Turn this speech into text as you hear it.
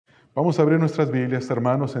Vamos a abrir nuestras Biblias,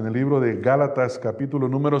 hermanos, en el libro de Gálatas, capítulo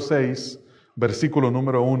número 6, versículo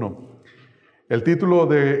número 1. El título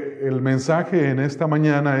del mensaje en esta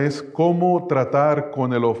mañana es ¿Cómo tratar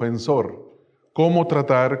con el ofensor? ¿Cómo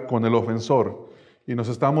tratar con el ofensor? Y nos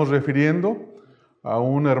estamos refiriendo a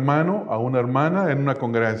un hermano, a una hermana en una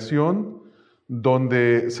congregación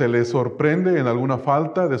donde se les sorprende en alguna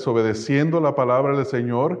falta, desobedeciendo la palabra del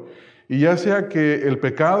Señor, y ya sea que el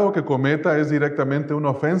pecado que cometa es directamente una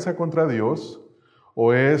ofensa contra Dios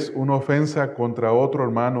o es una ofensa contra otro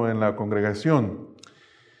hermano en la congregación.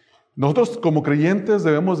 Nosotros como creyentes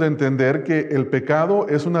debemos de entender que el pecado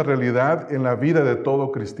es una realidad en la vida de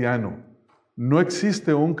todo cristiano. No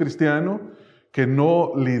existe un cristiano que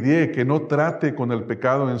no lidie, que no trate con el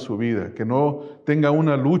pecado en su vida, que no tenga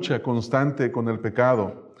una lucha constante con el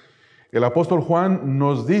pecado. El apóstol Juan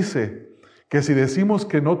nos dice que si decimos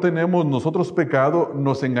que no tenemos nosotros pecado,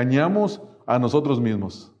 nos engañamos a nosotros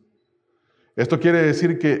mismos. Esto quiere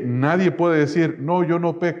decir que nadie puede decir, no, yo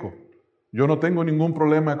no peco, yo no tengo ningún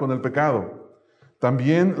problema con el pecado.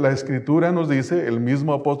 También la Escritura nos dice, el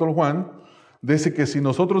mismo apóstol Juan, dice que si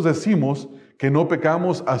nosotros decimos que no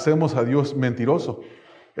pecamos, hacemos a Dios mentiroso.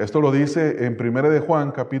 Esto lo dice en 1 de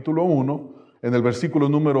Juan, capítulo 1, en el versículo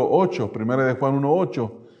número 8, 1 de Juan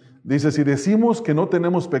 1:8. Dice, si decimos que no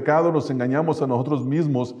tenemos pecado, nos engañamos a nosotros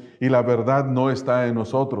mismos y la verdad no está en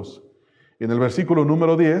nosotros. Y en el versículo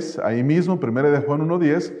número 10, ahí mismo, 1 de Juan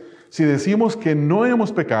 1:10, si decimos que no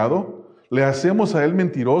hemos pecado, le hacemos a Él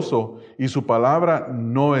mentiroso y su palabra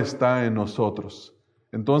no está en nosotros.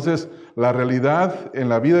 Entonces, la realidad en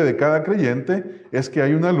la vida de cada creyente es que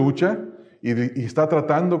hay una lucha y está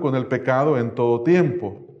tratando con el pecado en todo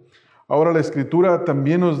tiempo. Ahora, la Escritura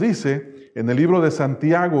también nos dice en el libro de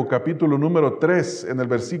Santiago, capítulo número 3, en el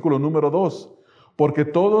versículo número 2, porque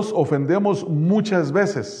todos ofendemos muchas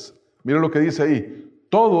veces. Mira lo que dice ahí.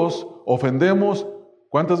 Todos ofendemos,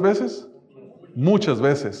 ¿cuántas veces? Muchas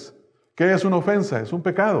veces. ¿Qué es una ofensa? Es un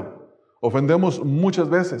pecado. Ofendemos muchas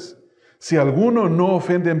veces. Si alguno no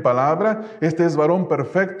ofende en palabra, este es varón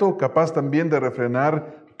perfecto, capaz también de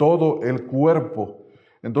refrenar todo el cuerpo.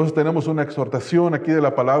 Entonces tenemos una exhortación aquí de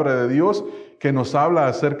la palabra de Dios que nos habla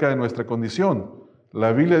acerca de nuestra condición.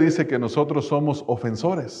 La Biblia dice que nosotros somos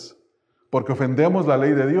ofensores, porque ofendemos la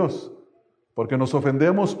ley de Dios, porque nos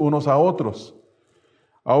ofendemos unos a otros.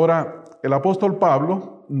 Ahora, el apóstol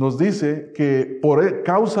Pablo nos dice que por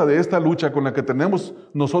causa de esta lucha con la que tenemos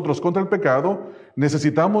nosotros contra el pecado,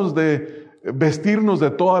 necesitamos de vestirnos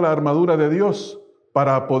de toda la armadura de Dios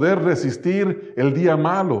para poder resistir el día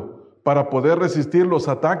malo, para poder resistir los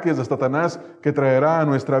ataques de Satanás que traerá a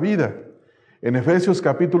nuestra vida. En Efesios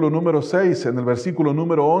capítulo número 6, en el versículo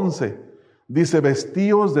número 11, dice,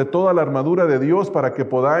 vestíos de toda la armadura de Dios para que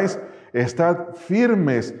podáis estar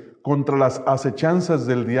firmes contra las acechanzas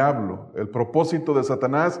del diablo. El propósito de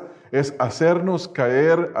Satanás es hacernos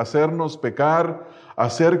caer, hacernos pecar,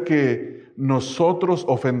 hacer que nosotros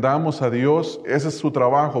ofendamos a Dios. Ese es su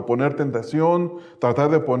trabajo, poner tentación, tratar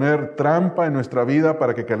de poner trampa en nuestra vida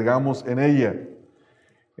para que caigamos en ella.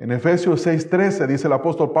 En Efesios 6:13 dice el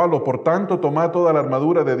apóstol Pablo, por tanto, tomad toda la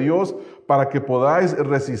armadura de Dios para que podáis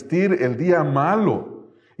resistir el día malo,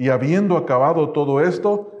 y habiendo acabado todo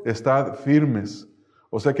esto, estad firmes.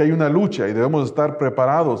 O sea que hay una lucha y debemos estar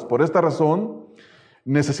preparados. Por esta razón,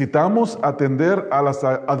 necesitamos atender a las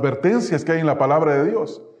advertencias que hay en la palabra de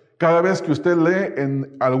Dios. Cada vez que usted lee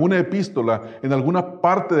en alguna epístola, en alguna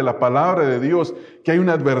parte de la palabra de Dios, que hay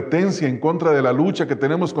una advertencia en contra de la lucha que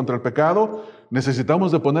tenemos contra el pecado,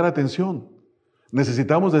 necesitamos de poner atención.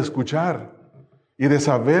 Necesitamos de escuchar y de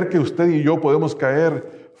saber que usted y yo podemos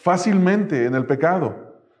caer fácilmente en el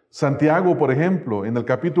pecado. Santiago, por ejemplo, en el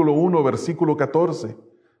capítulo 1, versículo 14,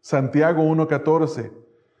 Santiago 1:14,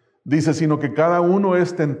 dice, sino que cada uno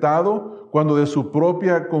es tentado cuando de su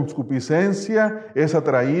propia concupiscencia es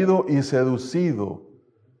atraído y seducido.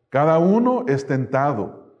 Cada uno es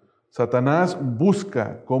tentado. Satanás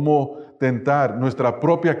busca cómo tentar. Nuestra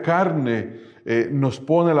propia carne nos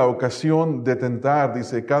pone la ocasión de tentar.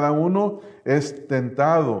 Dice, cada uno es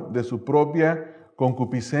tentado de su propia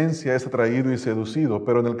concupiscencia, es atraído y seducido.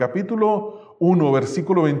 Pero en el capítulo 1,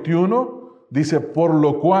 versículo 21, dice, por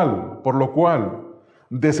lo cual,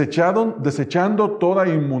 desechando toda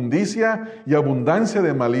inmundicia y abundancia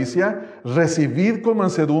de malicia, recibid con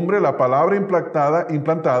mansedumbre la palabra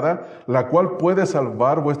implantada, la cual puede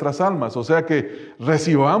salvar vuestras almas. O sea que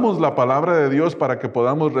recibamos la palabra de Dios para que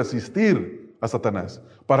podamos resistir a Satanás,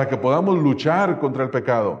 para que podamos luchar contra el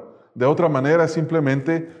pecado. De otra manera,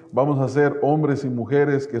 simplemente vamos a ser hombres y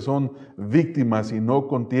mujeres que son víctimas y no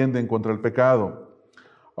contienden contra el pecado.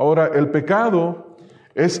 Ahora, el pecado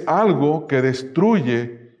es algo que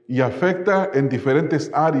destruye y afecta en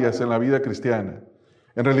diferentes áreas en la vida cristiana.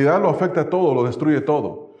 En realidad lo afecta todo, lo destruye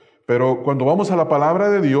todo. Pero cuando vamos a la palabra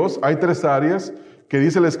de Dios, hay 3 áreas que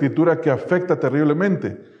dice la Escritura que afecta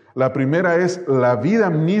terriblemente. La primera es la vida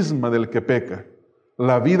misma del que peca.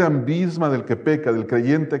 La vida misma del que peca, del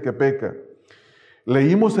creyente que peca.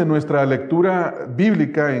 Leímos en nuestra lectura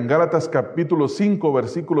bíblica en Gálatas capítulo 5,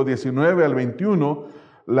 versículo 19 al 21,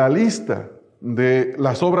 la lista de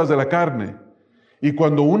las obras de la carne. Y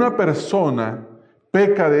cuando una persona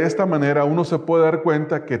peca de esta manera, uno se puede dar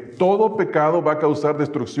cuenta que todo pecado va a causar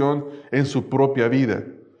destrucción en su propia vida.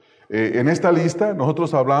 En esta lista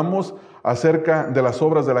nosotros hablamos acerca de las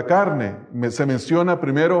obras de la carne. Se menciona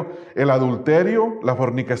primero el adulterio, la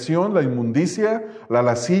fornicación, la inmundicia, la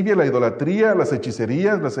lascivia, la idolatría, las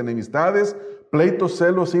hechicerías, las enemistades, pleitos,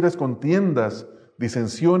 celos, iras, contiendas,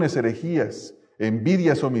 disensiones, herejías,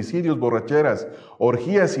 envidias, homicidios, borracheras,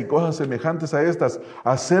 orgías y cosas semejantes a estas,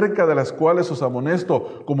 acerca de las cuales os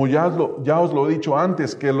amonesto, como ya os lo he dicho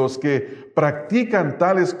antes, que los que practican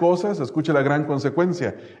tales cosas, escuche la gran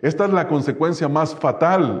consecuencia, esta es la consecuencia más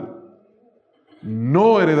fatal,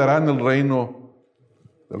 no heredarán el reino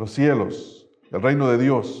de los cielos, el reino de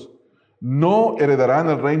Dios. No heredarán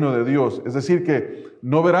el reino de Dios, es decir, que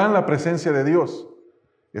no verán la presencia de Dios.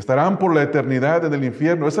 Estarán por la eternidad en el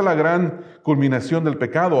infierno. Esa es la gran culminación del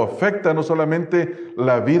pecado. Afecta no solamente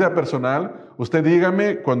la vida personal. Usted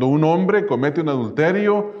dígame, cuando un hombre comete un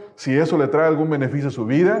adulterio, si eso le trae algún beneficio a su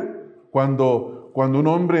vida. Cuando un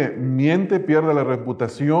hombre miente, pierde la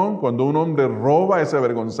reputación. Cuando un hombre roba, es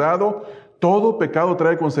avergonzado. Todo pecado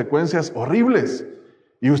trae consecuencias horribles.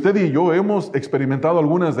 Y usted y yo hemos experimentado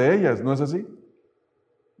algunas de ellas, ¿no es así?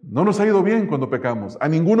 No nos ha ido bien cuando pecamos, a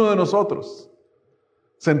ninguno de nosotros.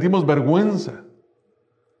 Sentimos vergüenza.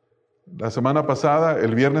 La semana pasada,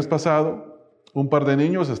 el viernes pasado, un par de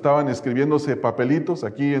niños estaban escribiéndose papelitos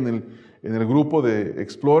aquí en el grupo de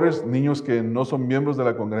Explorers, niños que no son miembros de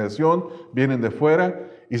la congregación, vienen de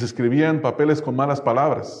fuera, y se escribían papeles con malas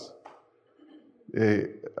palabras,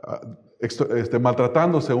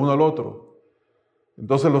 maltratándose uno al otro.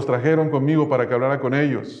 Entonces los trajeron conmigo para que hablara con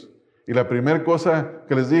ellos. Y la primera cosa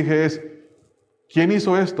que les dije es, ¿quién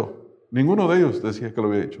hizo esto? Ninguno de ellos decía que lo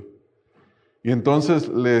había hecho. Y entonces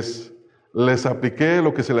les apliqué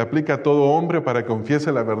lo que se le aplica a todo hombre para que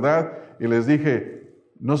confiese la verdad. Y les dije,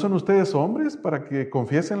 ¿no son ustedes hombres para que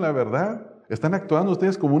confiesen la verdad? ¿Están actuando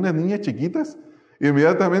ustedes como unas niñas chiquitas? Y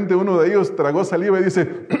inmediatamente uno de ellos tragó saliva y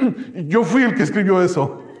dice, yo fui el que escribió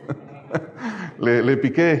eso. le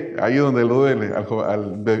piqué ahí donde le duele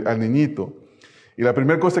al niñito. Y la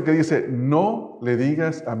primera cosa que dice, no le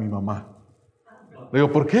digas a mi mamá. Le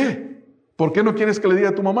digo, ¿por qué? ¿Por qué no quieres que le diga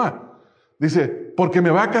a tu mamá? Dice, porque me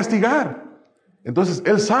va a castigar. Entonces,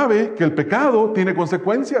 él sabe que el pecado tiene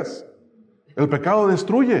consecuencias. El pecado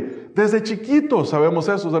destruye. Desde chiquitos sabemos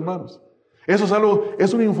eso, hermanos. Eso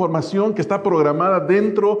es una información que está programada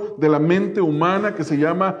dentro de la mente humana que se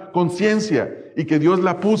llama conciencia y que Dios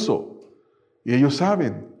la puso. Y ellos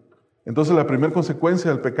saben. Entonces, la primera consecuencia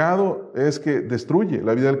del pecado es que destruye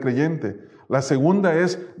la vida del creyente. La segunda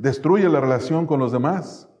es destruye la relación con los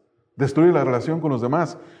demás. Destruye la relación con los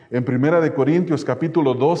demás. En 1 Corintios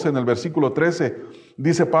capítulo 12, en el versículo 13,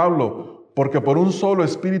 dice Pablo, porque por un solo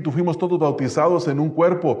espíritu fuimos todos bautizados en un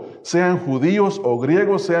cuerpo, sean judíos o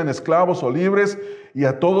griegos, sean esclavos o libres, y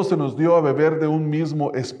a todos se nos dio a beber de un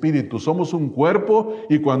mismo espíritu. Somos un cuerpo,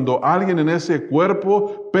 y cuando alguien en ese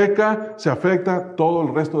cuerpo peca, se afecta todo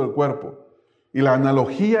el resto del cuerpo. Y la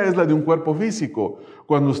analogía es la de un cuerpo físico.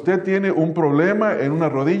 Cuando usted tiene un problema en una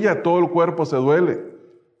rodilla, todo el cuerpo se duele.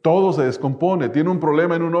 Todo se descompone. Tiene un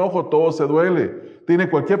problema en un ojo, todo se duele. Tiene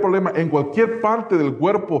cualquier problema en cualquier parte del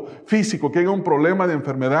cuerpo físico que haya un problema de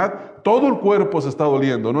enfermedad, todo el cuerpo se está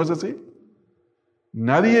doliendo, ¿no es así?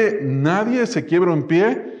 Nadie se quiebra un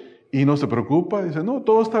pie y no se preocupa. Dice, no,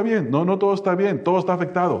 todo está bien. No, todo está bien. Todo está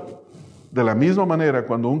afectado. De la misma manera,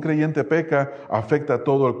 cuando un creyente peca, afecta a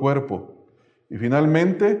todo el cuerpo. Y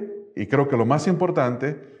finalmente, y creo que lo más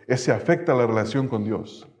importante, es que afecta la relación con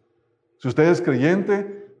Dios. Si usted es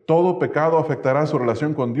creyente, todo pecado afectará su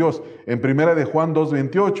relación con Dios. En 1 de Juan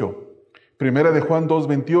 2:28, 1 de Juan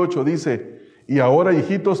 2:28 dice, y ahora,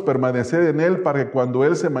 hijitos, permaneced en Él para que cuando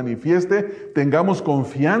Él se manifieste tengamos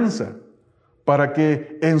confianza, para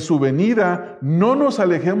que en su venida no nos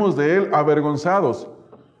alejemos de Él avergonzados.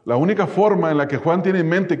 La única forma en la que Juan tiene en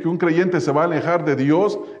mente que un creyente se va a alejar de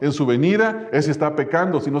Dios en su venida es si está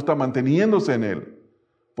pecando, si no está manteniéndose en Él.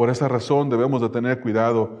 Por esa razón debemos de tener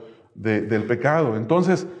cuidado del pecado.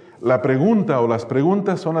 Entonces, la pregunta o las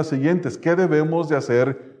preguntas son las siguientes. ¿Qué debemos de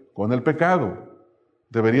hacer con el pecado?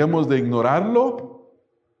 ¿Deberíamos de ignorarlo?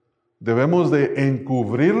 ¿Debemos de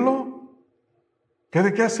encubrirlo?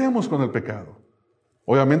 ¿De qué hacemos con el pecado?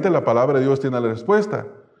 Obviamente la palabra de Dios tiene la respuesta.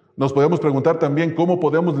 Nos podemos preguntar también cómo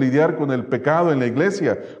podemos lidiar con el pecado en la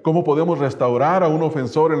iglesia, cómo podemos restaurar a un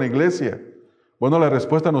ofensor en la iglesia. Bueno, la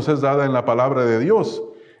respuesta nos es dada en la palabra de Dios.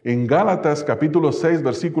 En Gálatas capítulo 6,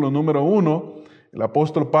 versículo número 1, el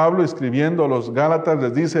apóstol Pablo, escribiendo a los Gálatas,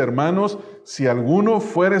 les dice: hermanos, si alguno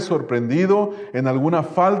fuere sorprendido en alguna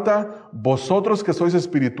falta, vosotros que sois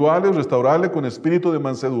espirituales, restauradle con espíritu de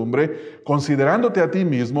mansedumbre, considerándote a ti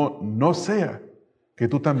mismo, no sea que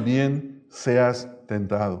tú también seas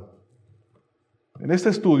tentado. En este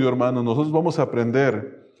estudio, hermanos, nosotros vamos a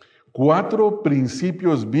aprender 4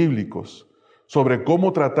 principios bíblicos sobre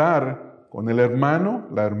cómo tratar con el hermano,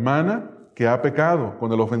 la hermana que ha pecado,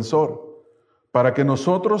 con el ofensor, para que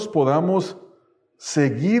nosotros podamos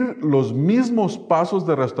seguir los mismos pasos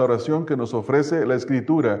de restauración que nos ofrece la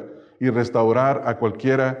Escritura y restaurar a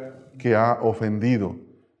cualquiera que ha ofendido.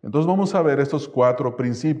 Entonces vamos a ver estos 4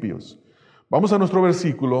 principios. Vamos a nuestro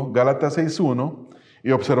versículo, Gálatas 6:1,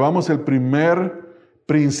 y observamos el primer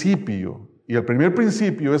principio. Y el primer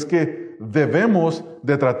principio es que debemos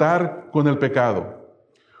de tratar con el pecado.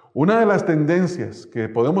 Una de las tendencias que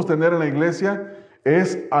podemos tener en la iglesia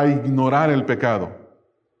es a ignorar el pecado,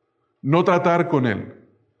 no tratar con él.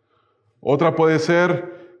 Otra puede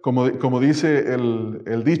ser, como dice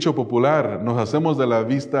el dicho popular, nos hacemos de la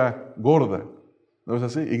vista gorda. ¿No es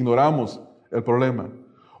así? Ignoramos el problema.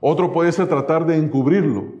 Otro puede ser tratar de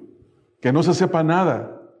encubrirlo, que no se sepa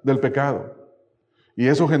nada del pecado. Y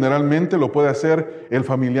eso generalmente lo puede hacer el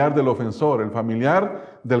familiar del ofensor, el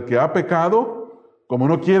familiar del que ha pecado. Como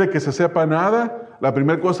no quiere que se sepa nada, la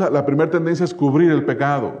primera tendencia es cubrir el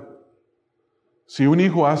pecado. Si un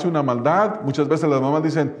hijo hace una maldad, muchas veces las mamás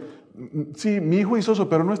dicen: sí, mi hijo hizo eso,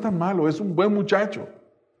 pero no es tan malo, es un buen muchacho.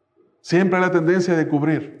 Siempre hay la tendencia de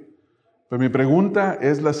cubrir. Pero mi pregunta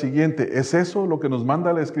es la siguiente: ¿es eso lo que nos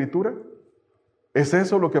manda la Escritura? ¿Es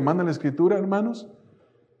eso lo que manda la Escritura, hermanos?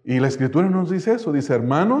 Y la Escritura nos dice eso, dice: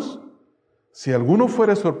 hermanos, si alguno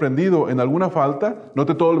fuere sorprendido en alguna falta,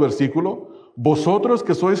 note todo el versículo, vosotros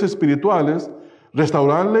que sois espirituales,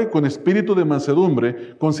 restauradle con espíritu de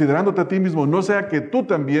mansedumbre, considerándote a ti mismo, no sea que tú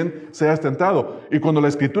también seas tentado. Y cuando la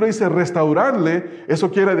Escritura dice restaurarle,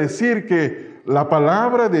 eso quiere decir que la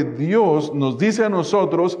palabra de Dios nos dice a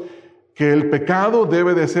nosotros que el pecado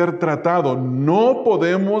debe de ser tratado. No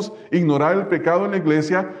podemos ignorar el pecado en la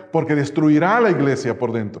iglesia porque destruirá a la iglesia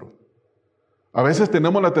por dentro. A veces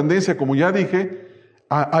tenemos la tendencia, como ya dije,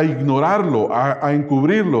 a ignorarlo, a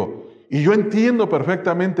encubrirlo. Y yo entiendo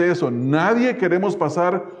perfectamente eso. Nadie queremos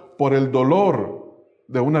pasar por el dolor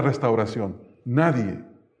de una restauración. Nadie.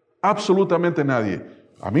 Absolutamente nadie.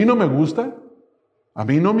 A mí no me gusta, a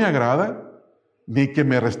mí no me agrada, ni que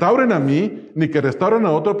me restauren a mí, ni que restauren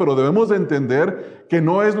a otro, pero debemos de entender que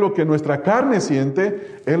no es lo que nuestra carne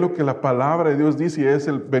siente, es lo que la palabra de Dios dice y es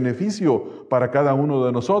el beneficio para cada uno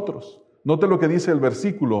de nosotros. Note lo que dice el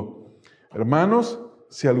versículo. Hermanos,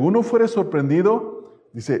 si alguno fuere sorprendido,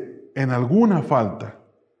 dice, en alguna falta.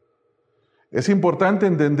 Es importante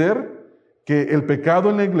entender que el pecado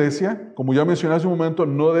en la iglesia, como ya mencioné hace un momento,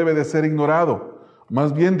 no debe de ser ignorado.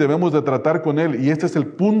 Más bien debemos de tratar con él. Y este es el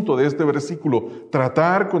punto de este versículo,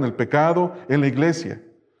 tratar con el pecado en la iglesia.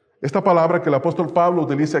 Esta palabra que el apóstol Pablo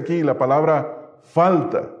utiliza aquí, la palabra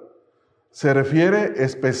falta, se refiere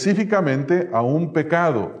específicamente a un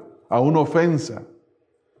pecado, a una ofensa.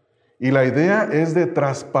 Y la idea es de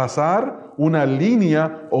traspasar una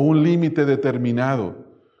línea o un límite determinado.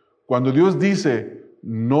 Cuando Dios dice,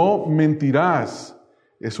 no mentirás,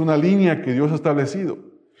 es una línea que Dios ha establecido.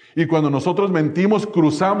 Y cuando nosotros mentimos,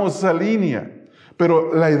 cruzamos esa línea.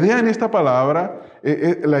 Pero la idea en esta palabra,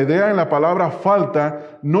 la idea en la palabra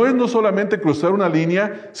falta, no solamente cruzar una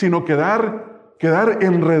línea, sino quedar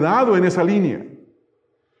enredado en esa línea.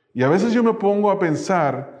 Y a veces yo me pongo a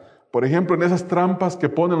pensar, por ejemplo, en esas trampas que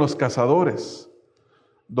ponen los cazadores,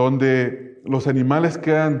 donde los animales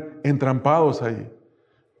quedan entrampados ahí.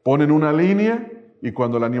 Ponen una línea y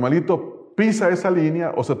cuando el animalito pisa esa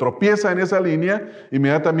línea o se tropieza en esa línea,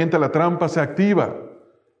 inmediatamente la trampa se activa.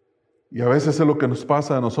 Y a veces es lo que nos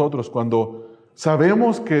pasa a nosotros cuando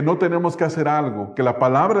sabemos que no tenemos que hacer algo, que la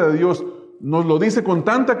palabra de Dios nos lo dice con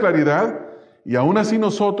tanta claridad y aún así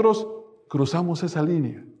nosotros cruzamos esa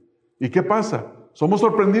línea. ¿Y qué pasa? Somos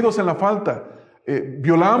sorprendidos en la falta,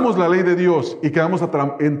 violamos la ley de Dios y quedamos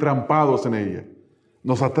entrampados en ella.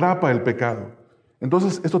 Nos atrapa el pecado.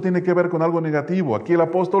 Entonces, esto tiene que ver con algo negativo. Aquí el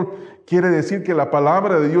apóstol quiere decir que la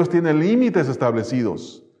palabra de Dios tiene límites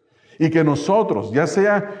establecidos y que nosotros, ya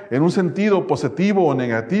sea en un sentido positivo o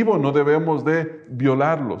negativo, no debemos de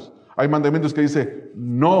violarlos. Hay mandamientos que dice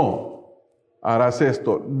no, harás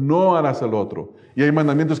esto, no harás el otro. Y hay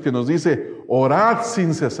mandamientos que nos dice, orad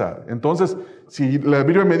sin cesar. Entonces, si la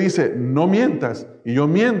Biblia me dice, no mientas, y yo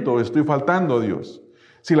miento, estoy faltando a Dios.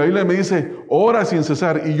 Si la Biblia me dice, ora sin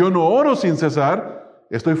cesar, y yo no oro sin cesar,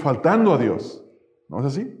 estoy faltando a Dios. ¿No es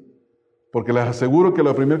así? Porque les aseguro que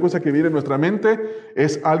la primera cosa que viene en nuestra mente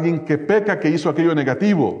es alguien que peca, que hizo aquello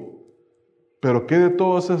negativo. Pero ¿qué de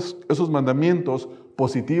todos esos mandamientos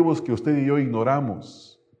positivos que usted y yo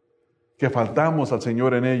ignoramos? Que faltamos al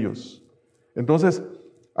Señor en ellos. Entonces,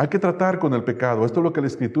 hay que tratar con el pecado. Esto es lo que la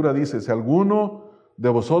Escritura dice. Si alguno de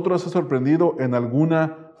vosotros es sorprendido en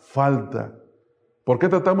alguna falta. ¿Por qué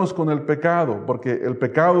tratamos con el pecado? Porque el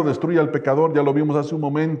pecado destruye al pecador, ya lo vimos hace un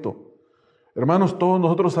momento. Hermanos, todos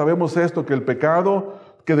nosotros sabemos esto, que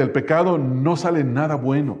del pecado no sale nada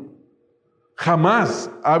bueno.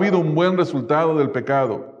 Jamás ha habido un buen resultado del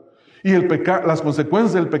pecado. Y las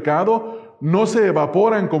consecuencias del pecado no se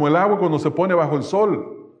evaporan como el agua cuando se pone bajo el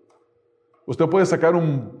sol. Usted puede sacar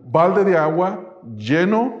un balde de agua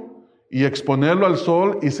lleno y exponerlo al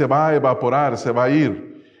sol y se va a evaporar, se va a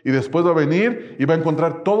ir. Y después va a venir y va a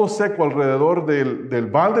encontrar todo seco alrededor del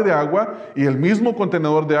balde de agua y el mismo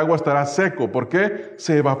contenedor de agua estará seco. ¿Por qué?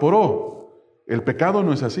 Se evaporó. El pecado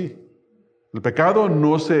no es así. El pecado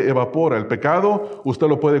no se evapora. El pecado usted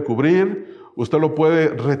lo puede cubrir, usted lo puede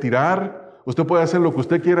retirar, usted puede hacer lo que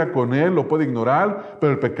usted quiera con él, lo puede ignorar,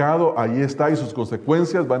 pero el pecado ahí está y sus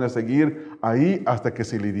consecuencias van a seguir ahí hasta que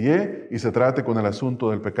se lidie y se trate con el asunto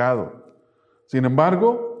del pecado. Sin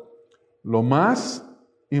embargo, lo más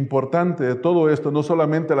importante de todo esto, no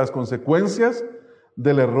solamente las consecuencias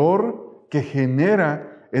del error que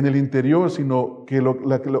genera en el interior, sino que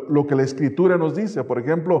lo que la Escritura nos dice. Por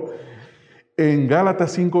ejemplo, en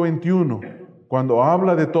Gálatas 5:21, cuando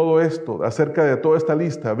habla de todo esto, acerca de toda esta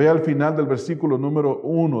lista, ve al final del versículo número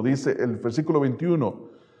 1, dice el versículo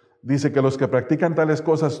 21, dice que los que practican tales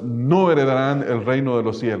cosas no heredarán el reino de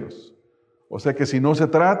los cielos. O sea que si no se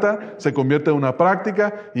trata, se convierte en una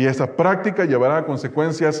práctica y esa práctica llevará a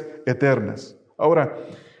consecuencias eternas. Ahora,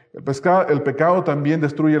 el pecado también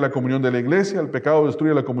destruye la comunión de la iglesia, el pecado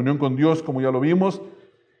destruye la comunión con Dios, como ya lo vimos.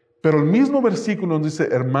 Pero el mismo versículo nos dice,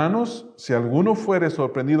 hermanos, si alguno fuere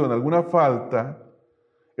sorprendido en alguna falta,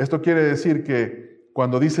 esto quiere decir que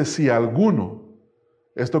cuando dice si alguno,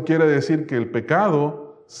 esto quiere decir que el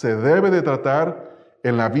pecado se debe de tratar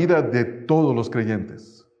en la vida de todos los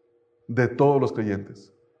creyentes. De todos los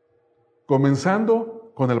creyentes,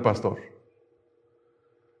 comenzando con el pastor.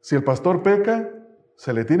 Si el pastor peca,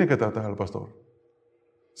 se le tiene que tratar al pastor.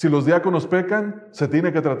 Si los diáconos pecan, se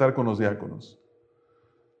tiene que tratar con los diáconos.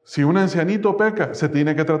 Si un ancianito peca, se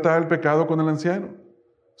tiene que tratar el pecado con el anciano.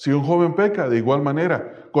 Si un joven peca, de igual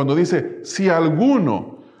manera. Cuando dice, si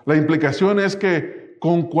alguno, la implicación es que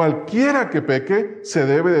con cualquiera que peque, se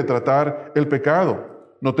debe de tratar el pecado.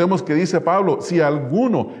 Notemos que dice Pablo, si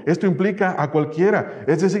alguno, esto implica a cualquiera.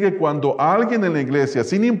 Es decir, que cuando alguien en la iglesia,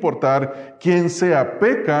 sin importar quién sea,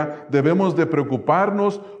 peca, debemos de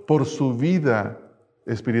preocuparnos por su vida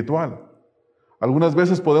espiritual. Algunas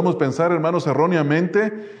veces podemos pensar, hermanos,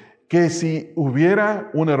 erróneamente, que si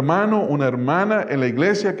hubiera un hermano, una hermana en la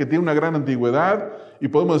iglesia que tiene una gran antigüedad, y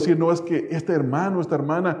podemos decir, no, es que este hermano, esta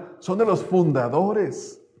hermana, son de los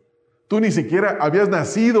fundadores. Tú ni siquiera habías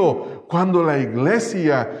nacido cuando la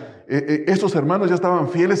iglesia, estos hermanos ya estaban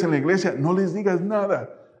fieles en la iglesia. No les digas nada.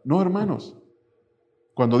 No, hermanos.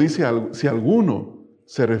 Cuando dice si alguno,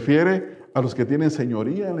 se refiere a los que tienen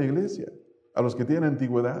señoría en la iglesia, a los que tienen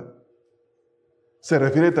antigüedad. Se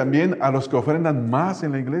refiere también a los que ofrendan más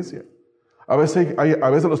en la iglesia. A veces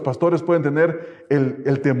los pastores pueden tener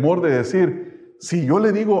el temor de decir, si yo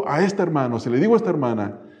le digo a este hermano, si le digo a esta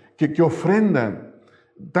hermana que ofrendan,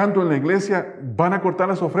 tanto en la iglesia, van a cortar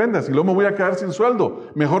las ofrendas y luego me voy a quedar sin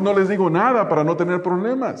sueldo. Mejor no les digo nada para no tener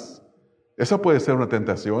problemas. Esa puede ser una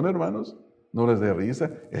tentación, hermanos. No les dé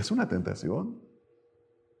risa. Es una tentación.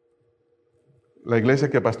 La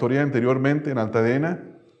iglesia que pastoreé anteriormente en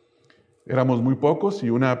Altadena, éramos muy pocos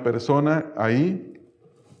y una persona ahí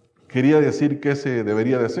quería decir qué se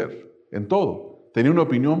debería de hacer en todo. Tenía una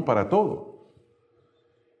opinión para todo.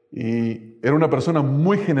 Y era una persona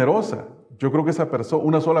muy generosa. Yo creo que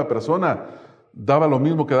una sola persona daba lo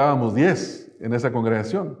mismo que dábamos 10 en esa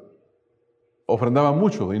congregación. Ofrendaba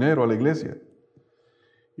mucho dinero a la iglesia.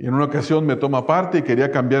 Y en una ocasión me toma parte y quería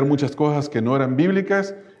cambiar muchas cosas que no eran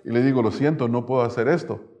bíblicas y le digo, lo siento, no puedo hacer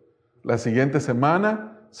esto. La siguiente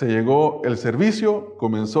semana se llegó el servicio,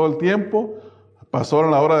 comenzó el tiempo, pasó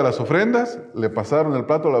la hora de las ofrendas, le pasaron el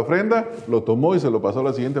plato a la ofrenda, lo tomó y se lo pasó a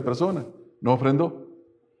la siguiente persona. No ofrendó.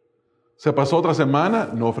 Se pasó otra semana,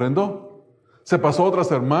 no ofrendó. Se pasó otra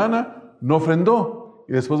semana, no ofrendó.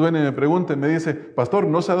 Y después viene y me pregunta y me dice, pastor,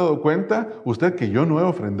 ¿no se ha dado cuenta usted que yo no he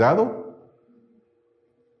ofrendado?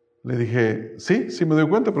 Le dije, sí me doy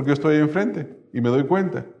cuenta porque yo estoy ahí enfrente y me doy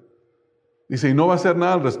cuenta. Dice, ¿y no va a hacer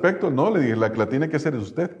nada al respecto? No, le dije, la que la tiene que hacer es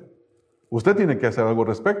usted. Usted tiene que hacer algo al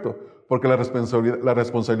respecto, porque la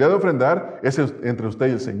responsabilidad de ofrendar es entre usted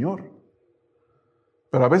y el Señor.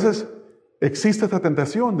 Pero a veces existe esta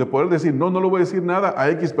tentación de poder decir, no le voy a decir nada a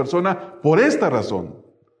X persona por esta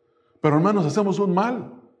razón. Pero hermanos, hacemos un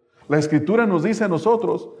mal. La Escritura nos dice a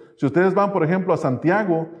nosotros, si ustedes van por ejemplo a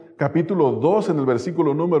Santiago, capítulo 2 en el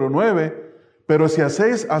versículo número 9, pero si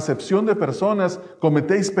hacéis acepción de personas,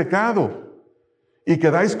 cometéis pecado y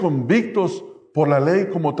quedáis convictos por la ley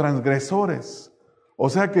como transgresores. O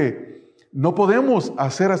sea que no podemos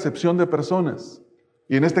hacer acepción de personas.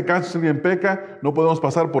 Y en este caso, si alguien peca, no podemos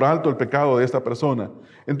pasar por alto el pecado de esta persona.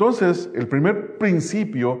 Entonces, el primer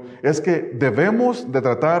principio es que debemos de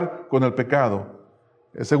tratar con el pecado.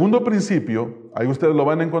 El segundo principio, ahí ustedes lo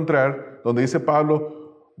van a encontrar, donde dice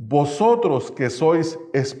Pablo, vosotros que sois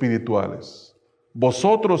espirituales.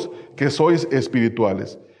 Vosotros que sois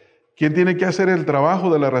espirituales. ¿Quién tiene que hacer el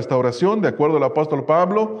trabajo de la restauración? De acuerdo al apóstol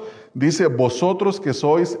Pablo, dice, vosotros que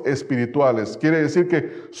sois espirituales. Quiere decir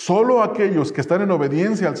que solo aquellos que están en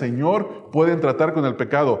obediencia al Señor pueden tratar con el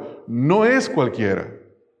pecado. No es cualquiera.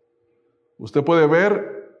 Usted puede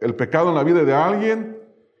ver el pecado en la vida de alguien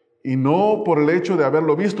y no por el hecho de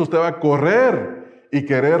haberlo visto, usted va a correr y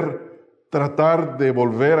querer tratar de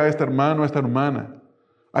volver a este hermano, a esta hermana.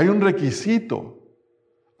 Hay un requisito,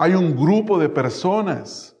 hay un grupo de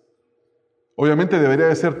personas. Obviamente debería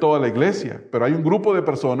de ser toda la iglesia, pero hay un grupo de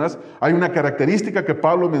personas, hay una característica que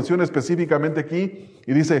Pablo menciona específicamente aquí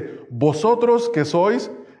y dice, vosotros que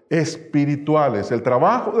sois espirituales. El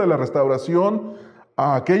trabajo de la restauración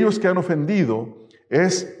a aquellos que han ofendido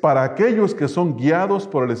es para aquellos que son guiados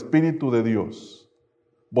por el Espíritu de Dios.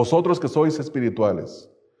 Vosotros que sois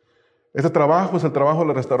espirituales. Este trabajo es el trabajo de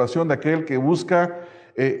la restauración de aquel que busca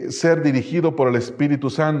ser dirigido por el Espíritu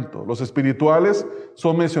Santo. Los espirituales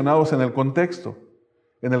son mencionados en el contexto,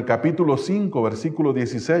 en el capítulo 5, versículo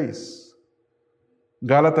 16.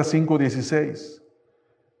 Gálatas 5, 16.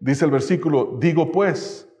 Dice el versículo, digo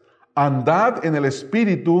pues, andad en el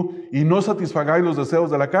Espíritu y no satisfagáis los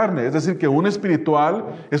deseos de la carne. Es decir, que un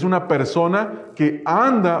espiritual es una persona que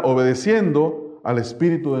anda obedeciendo al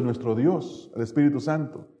Espíritu de nuestro Dios, al Espíritu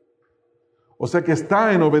Santo. O sea que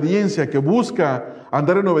está en obediencia, que busca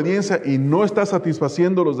andar en obediencia y no está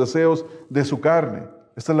satisfaciendo los deseos de su carne.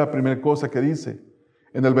 Esta es la primera cosa que dice.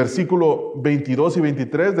 En el versículo 22 y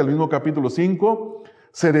 23 del mismo capítulo 5,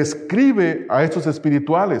 se describe a estos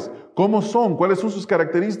espirituales. ¿Cómo son? ¿Cuáles son sus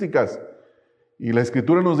características? Y la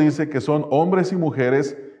Escritura nos dice que son hombres y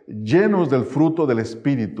mujeres llenos del fruto del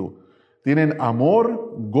Espíritu. Tienen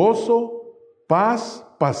amor, gozo, paz,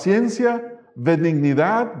 paciencia,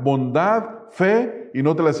 benignidad, bondad, fe, y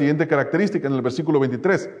note la siguiente característica en el versículo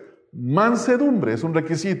 23. Mansedumbre es un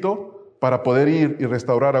requisito para poder ir y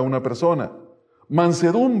restaurar a una persona.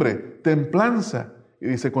 Mansedumbre, templanza, y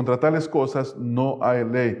dice, contra tales cosas no hay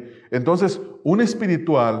ley. Entonces, un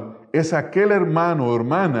espiritual es aquel hermano o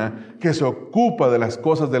hermana que se ocupa de las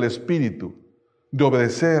cosas del Espíritu, de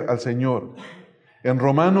obedecer al Señor. En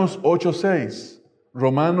Romanos 8:6,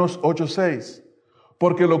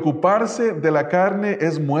 porque el ocuparse de la carne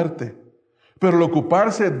es muerte, pero el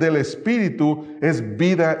ocuparse del Espíritu es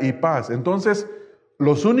vida y paz. Entonces,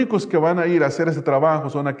 los únicos que van a ir a hacer ese trabajo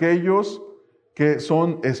son aquellos que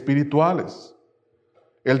son espirituales.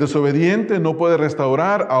 El desobediente no puede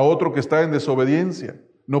restaurar a otro que está en desobediencia.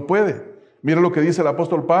 No puede. Mira lo que dice el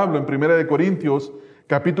apóstol Pablo en 1 Corintios,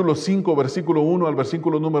 capítulo 5, versículo 1 al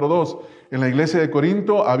versículo número 2. En la iglesia de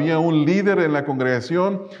Corinto había un líder en la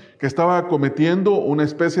congregación que estaba cometiendo una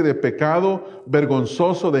especie de pecado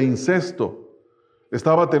vergonzoso de incesto.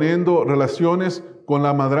 Estaba teniendo relaciones con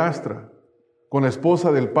la madrastra, con la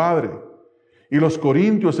esposa del padre. Y los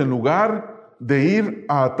corintios, en lugar de ir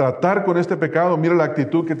a tratar con este pecado, mira la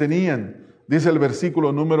actitud que tenían. Dice el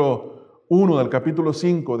versículo número 1 del capítulo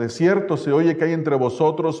 5, de cierto se oye que hay entre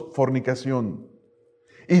vosotros fornicación.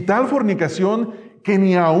 Y tal fornicación que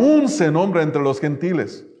ni aún se nombra entre los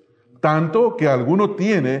gentiles, tanto que alguno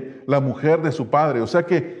tiene la mujer de su padre. O sea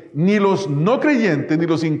que ni los no creyentes ni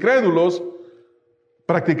los incrédulos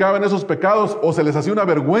practicaban esos pecados o se les hacía una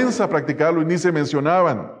vergüenza practicarlo y ni se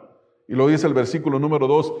mencionaban. Y lo dice el versículo número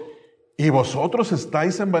 2, ¿y vosotros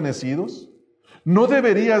estáis envanecidos? ¿No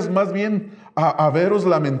deberías más bien haberos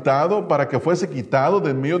lamentado para que fuese quitado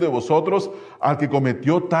de en medio de vosotros al que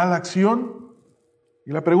cometió tal acción?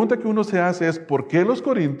 Y la pregunta que uno se hace es, ¿por qué los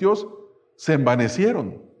corintios se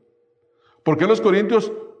envanecieron? ¿Por qué los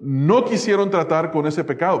corintios no quisieron tratar con ese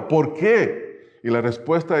pecado. ¿Por qué? Y la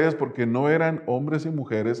respuesta es porque no eran hombres y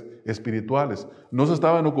mujeres espirituales. No se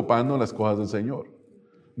estaban ocupando en las cosas del Señor.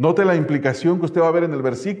 Note la implicación que usted va a ver en el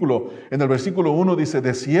versículo. En el versículo 1 dice,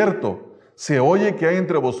 de cierto, se oye que hay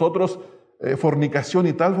entre vosotros fornicación,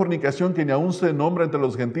 y tal fornicación que ni aún se nombra entre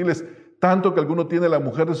los gentiles, tanto que alguno tiene la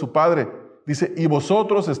mujer de su padre. Dice, y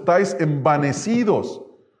vosotros estáis envanecidos,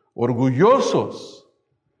 orgullosos.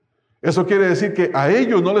 Eso quiere decir que a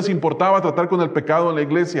ellos no les importaba tratar con el pecado en la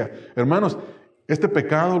iglesia. Hermanos, este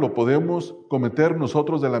pecado lo podemos cometer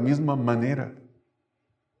nosotros de la misma manera.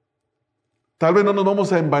 Tal vez no nos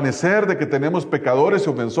vamos a envanecer de que tenemos pecadores y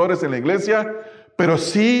ofensores en la iglesia, pero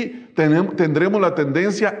sí tendremos la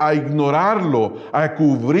tendencia a ignorarlo, a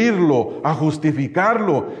cubrirlo, a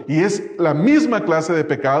justificarlo. Y es la misma clase de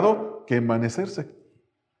pecado que envanecerse.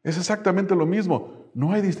 Es exactamente lo mismo.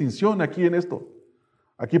 No hay distinción aquí en esto.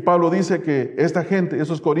 Aquí Pablo dice que esta gente,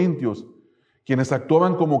 esos corintios, quienes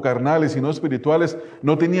actuaban como carnales y no espirituales,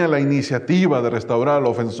 no tenían la iniciativa de restaurar al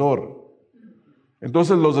ofensor.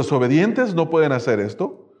 Entonces los desobedientes no pueden hacer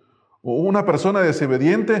esto. Una persona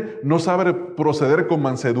desobediente no sabe proceder con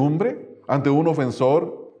mansedumbre ante un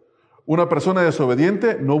ofensor. Una persona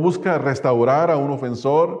desobediente no busca restaurar a un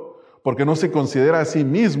ofensor porque no se considera a sí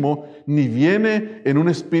mismo ni viene en un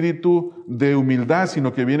espíritu de humildad,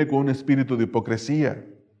 sino que viene con un espíritu de hipocresía.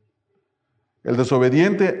 El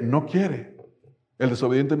desobediente no quiere. El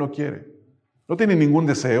desobediente no quiere. No tiene ningún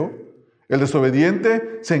deseo. El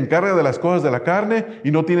desobediente se encarga de las cosas de la carne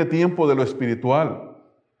y no tiene tiempo de lo espiritual.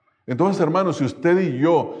 Entonces, hermanos, si usted y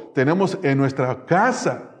yo tenemos en nuestra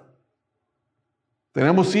casa,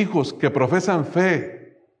 tenemos hijos que profesan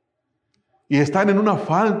fe y están en una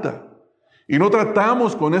falta y no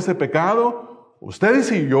tratamos con ese pecado,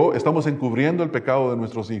 ustedes y yo estamos encubriendo el pecado de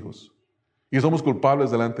nuestros hijos y somos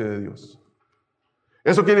culpables delante de Dios.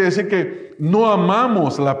 Eso quiere decir que no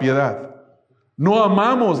amamos la piedad, no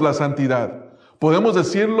amamos la santidad. Podemos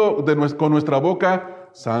decirlo con nuestra boca: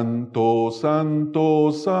 Santo,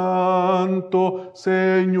 santo, santo,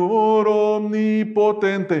 Señor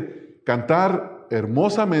omnipotente. Cantar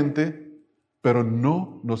hermosamente, pero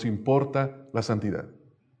no nos importa la santidad.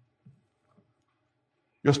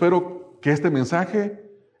 Yo espero que este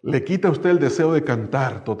mensaje le quite a usted el deseo de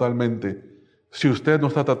cantar totalmente, si usted no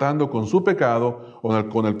está tratando con su pecado o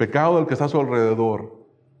con el pecado del que está a su alrededor.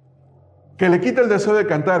 Que le quite el deseo de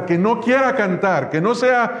cantar, que no quiera cantar, que no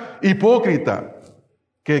sea hipócrita.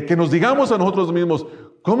 Que nos digamos a nosotros mismos: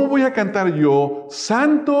 ¿cómo voy a cantar yo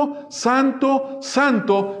santo, santo,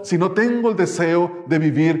 santo si no tengo el deseo de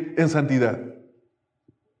vivir en santidad?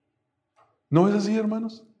 ¿No es así,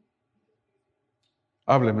 hermanos?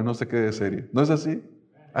 Hábleme, no se quede serio. ¿No es así?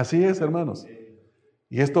 Así es, hermanos.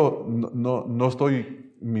 Y esto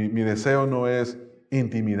mi deseo no es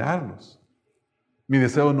intimidarlos. Mi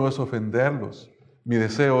deseo no es ofenderlos. Mi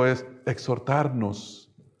deseo es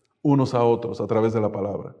exhortarnos unos a otros a través de la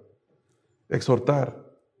palabra. Exhortar.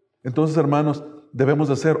 Entonces, hermanos, debemos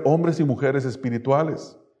de ser hombres y mujeres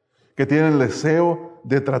espirituales que tienen el deseo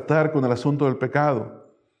de tratar con el asunto del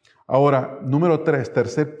pecado. Ahora, número 3,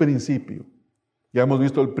 tercer principio. Ya hemos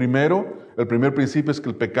visto el primer principio es que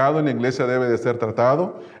el pecado en la iglesia debe de ser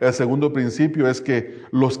tratado. El segundo principio es que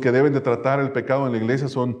los que deben de tratar el pecado en la iglesia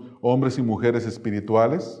son hombres y mujeres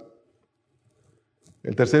espirituales.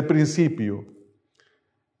 El tercer principio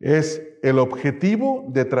es el objetivo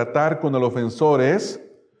de tratar con el ofensor es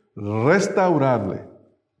restaurarle.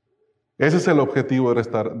 Ese es el objetivo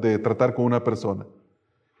de tratar con una persona.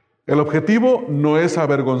 El objetivo no es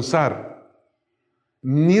avergonzar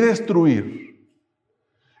ni destruir.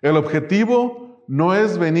 El objetivo no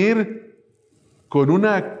es venir con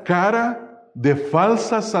una cara de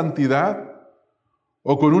falsa santidad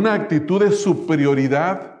o con una actitud de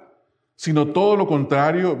superioridad, sino todo lo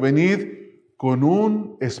contrario, venid con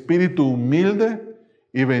un espíritu humilde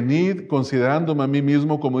y venid considerándome a mí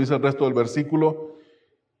mismo, como dice el resto del versículo,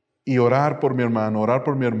 y orar por mi hermano, orar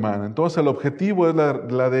por mi hermana. Entonces el objetivo es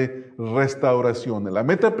la de restauración. La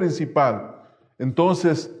meta principal,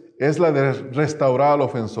 entonces, es la de restaurar al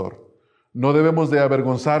ofensor. No debemos de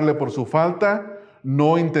avergonzarle por su falta,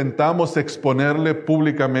 no intentamos exponerle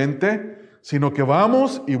públicamente, sino que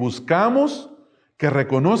vamos y buscamos que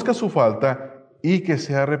reconozca su falta y que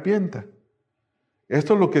se arrepienta.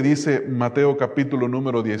 Esto es lo que dice Mateo capítulo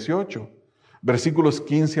número 18, versículos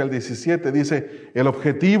 15 al 17. Dice, el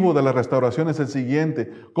objetivo de la restauración es el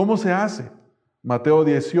siguiente. ¿Cómo se hace? Mateo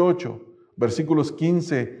 18, versículos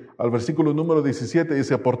 15 al versículo número 17.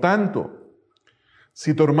 Dice, por tanto,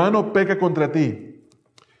 si tu hermano peca contra ti,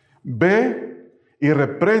 ve y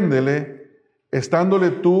repréndele,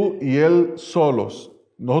 estándole tú y él solos.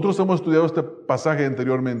 Nosotros hemos estudiado este pasaje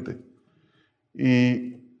anteriormente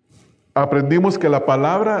y aprendimos que la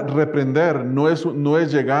palabra reprender no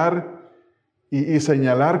es llegar y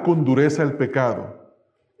señalar con dureza el pecado,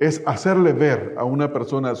 es hacerle ver a una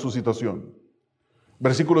persona su situación.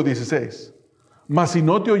 Versículo 16. Mas si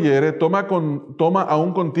no te oyere, toma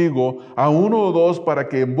aún contigo a uno o dos, para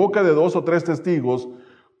que en boca de 2 o 3 testigos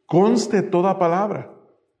conste toda palabra.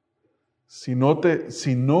 Si no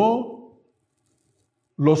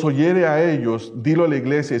los oyere a ellos, dilo a la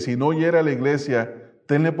iglesia. Si no oyere a la iglesia,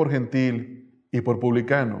 tenle por gentil y por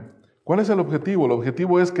publicano. ¿Cuál es el objetivo? El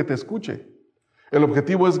objetivo es que te escuche. El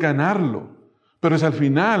objetivo es ganarlo. Pero si al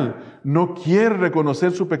final no quiere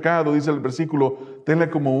reconocer su pecado, dice el versículo, tenle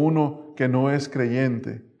como uno que no es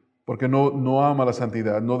creyente, porque no ama la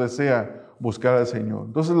santidad, no desea buscar al Señor.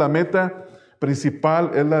 Entonces la meta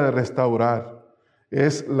principal es la de restaurar.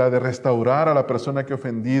 Es la de restaurar a la persona que ha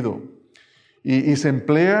ofendido. Y se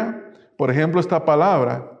emplea, por ejemplo, esta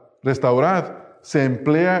palabra, restaurad, se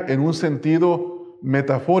emplea en un sentido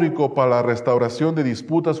metafórico para la restauración de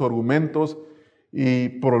disputas o argumentos y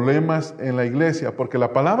problemas en la iglesia, porque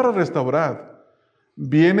la palabra restaurar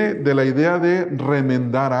viene de la idea de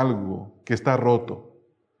remendar algo que está roto.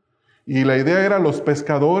 Y la idea era los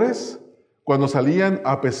pescadores, cuando salían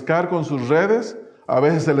a pescar con sus redes, a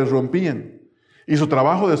veces se les rompían. Y su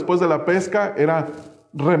trabajo después de la pesca era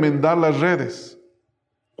remendar las redes.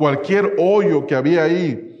 Cualquier hoyo que había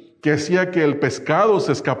ahí, que hacía que el pescado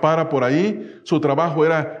se escapara por ahí, su trabajo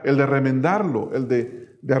era el de remendarlo, el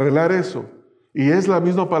de arreglar eso. Y es la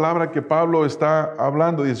misma palabra que Pablo está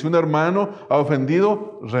hablando. Dice, si un hermano ha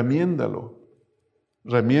ofendido, remiéndalo,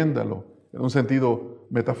 en un sentido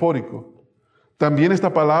metafórico. También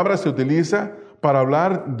esta palabra se utiliza para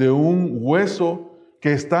hablar de un hueso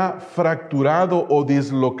que está fracturado o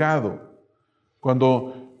dislocado.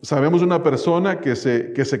 Cuando sabemos de una persona que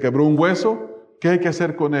se quebró un hueso, ¿qué hay que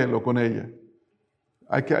hacer con él o con ella?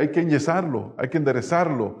 Hay que enyesarlo, hay que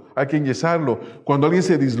enderezarlo, hay que enyesarlo. Cuando alguien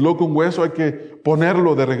se disloca un hueso, hay que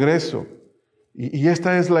ponerlo de regreso. Y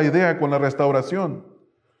esta es la idea con la restauración.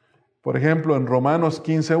 Por ejemplo, en Romanos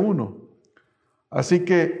 15:1. Así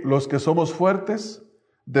que los que somos fuertes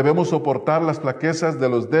debemos soportar las flaquezas de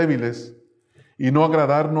los débiles y no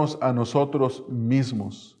agradarnos a nosotros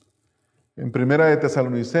mismos. En 1 de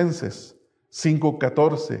Tesalonicenses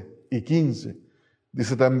 5:14 y 15.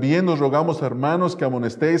 Dice, también nos rogamos, hermanos, que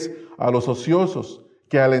amonestéis a los ociosos,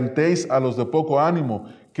 que alentéis a los de poco ánimo,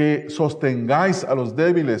 que sostengáis a los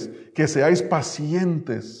débiles, que seáis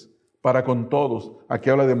pacientes para con todos. Aquí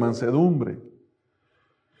habla de mansedumbre.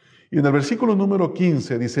 Y en el versículo número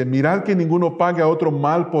 15 dice, mirad que ninguno pague a otro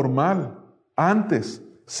mal por mal. Antes,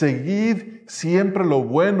 seguid siempre lo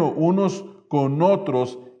bueno unos con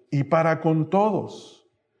otros y para con todos.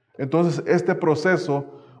 Entonces, este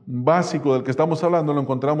proceso básico del que estamos hablando lo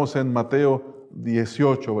encontramos en Mateo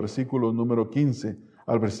 18, versículo número 15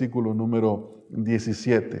 al versículo número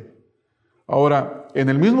 17. Ahora, en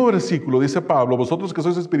el mismo versículo dice Pablo, vosotros que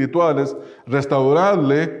sois espirituales,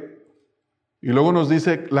 restauradle, y luego nos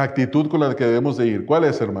dice la actitud con la que debemos de ir. ¿Cuál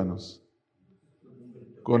es, hermanos?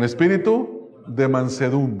 Con espíritu de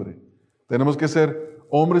mansedumbre. Tenemos que ser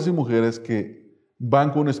hombres y mujeres que van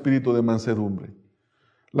con un espíritu de mansedumbre.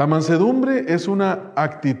 La mansedumbre es una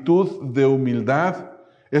actitud de humildad,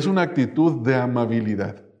 es una actitud de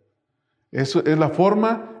amabilidad. Eso es la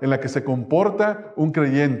forma en la que se comporta un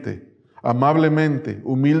creyente, amablemente,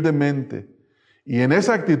 humildemente. Y en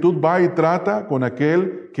esa actitud va y trata con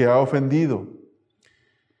aquel que ha ofendido.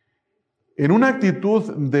 En una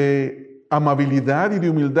actitud de amabilidad y de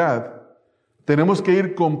humildad, tenemos que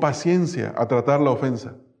ir con paciencia a tratar la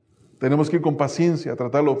ofensa. Tenemos que ir con paciencia a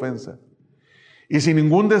tratar la ofensa. Y sin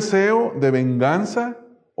ningún deseo de venganza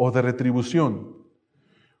o de retribución.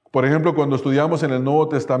 Por ejemplo, cuando estudiamos en el Nuevo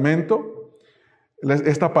Testamento,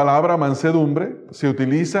 esta palabra mansedumbre se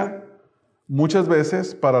utiliza muchas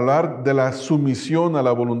veces para hablar de la sumisión a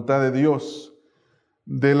la voluntad de Dios,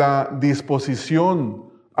 de la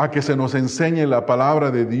disposición a que se nos enseñe la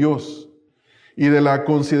palabra de Dios y de la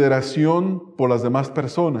consideración por las demás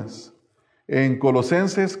personas. En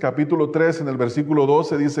Colosenses capítulo 3, en el versículo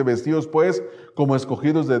 12, dice, vestidos pues como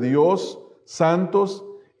escogidos de Dios, santos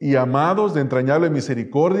y amados de entrañable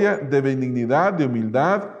misericordia, de benignidad, de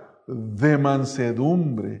humildad, de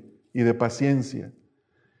mansedumbre y de paciencia.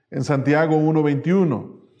 En Santiago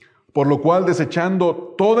 1:21, por lo cual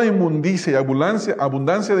desechando toda inmundicia y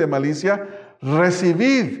abundancia de malicia,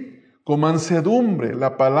 recibid con mansedumbre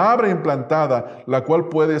la palabra implantada, la cual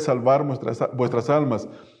puede salvar vuestras almas.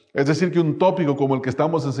 Es decir, que un tópico como el que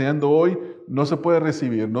estamos enseñando hoy no se puede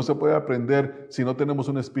recibir, no se puede aprender si no tenemos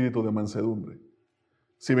un espíritu de mansedumbre.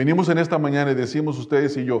 Si venimos en esta mañana y decimos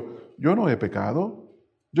ustedes y yo no he pecado,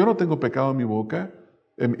 yo no tengo pecado en mi boca,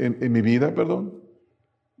 en mi vida, perdón.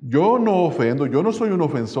 Yo no ofendo, yo no soy un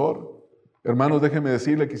ofensor. Hermanos, déjenme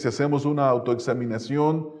decirle que si hacemos una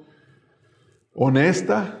autoexaminación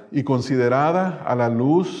honesta y considerada a la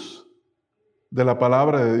luz de la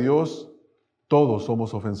palabra de Dios, todos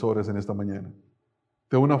somos ofensores en esta mañana,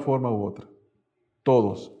 de una forma u otra.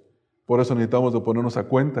 Todos. Por eso necesitamos de ponernos a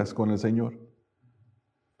cuentas con el Señor.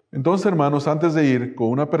 Entonces, hermanos, antes de ir con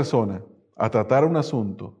una persona a tratar un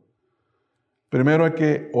asunto, primero hay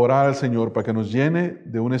que orar al Señor para que nos llene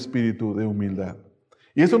de un espíritu de humildad.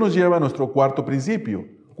 Y eso nos lleva a nuestro cuarto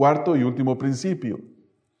y último principio.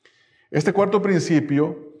 Este cuarto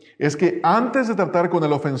principio es que antes de tratar con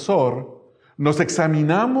el ofensor, nos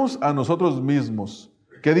examinamos a nosotros mismos.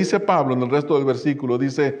 ¿Qué dice Pablo en el resto del versículo?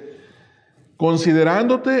 Dice,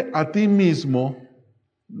 considerándote a ti mismo,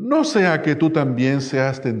 no sea que tú también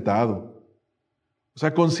seas tentado. O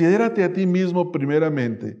sea, considérate a ti mismo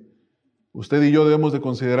primeramente. Usted y yo debemos de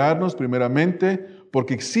considerarnos primeramente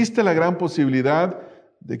porque existe la gran posibilidad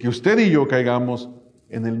de que usted y yo caigamos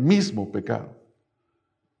en el mismo pecado.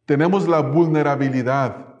 Tenemos la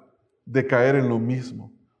vulnerabilidad de caer en lo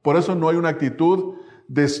mismo. Por eso no hay una actitud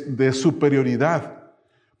de superioridad.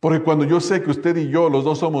 Porque cuando yo sé que usted y yo, los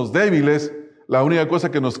dos somos débiles, la única cosa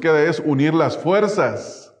que nos queda es unir las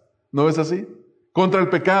fuerzas. ¿No es así? Contra el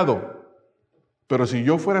pecado. Pero si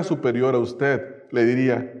yo fuera superior a usted, le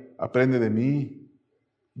diría, aprende de mí.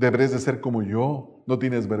 Deberes de ser como yo. No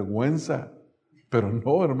tienes vergüenza. Pero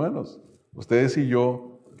no, hermanos. Ustedes y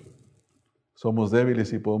yo somos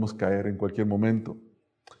débiles y podemos caer en cualquier momento.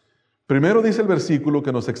 Primero dice el versículo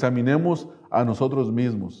que nos examinemos a nosotros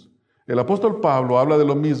mismos. El apóstol Pablo habla de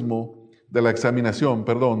lo mismo, de la examinación,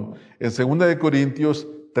 en 2 Corintios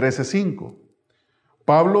 13:5.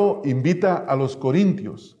 Pablo invita a los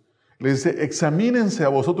corintios, le dice, examínense a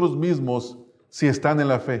vosotros mismos si están en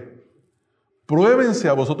la fe. Pruébense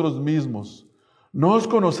a vosotros mismos. ¿No os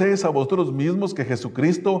conocéis a vosotros mismos que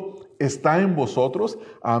Jesucristo está en vosotros,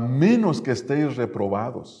 a menos que estéis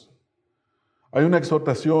reprobados? Hay una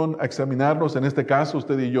exhortación a examinarnos. En este caso,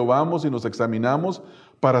 usted y yo vamos y nos examinamos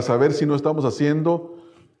para saber si no estamos haciendo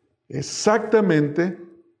exactamente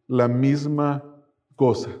la misma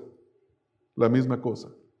cosa. La misma cosa.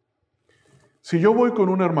 Si yo voy con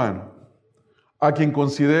un hermano a quien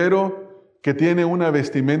considero que tiene una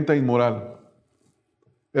vestimenta inmoral,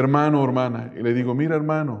 hermano o hermana, y le digo, mira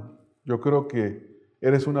hermano, yo creo que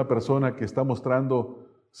eres una persona que está mostrando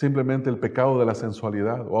simplemente el pecado de la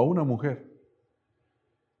sensualidad, o a una mujer.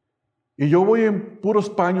 Y yo voy en puros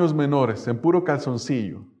paños menores, en puro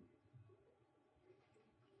calzoncillo,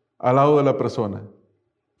 al lado de la persona.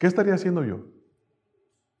 ¿Qué estaría haciendo yo?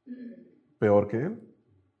 ¿Peor que él?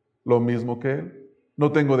 ¿Lo mismo que él?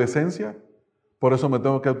 ¿No tengo decencia? ¿Por eso me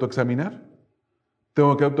tengo que autoexaminar?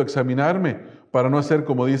 Tengo que autoexaminarme para no hacer,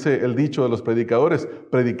 como dice el dicho de los predicadores,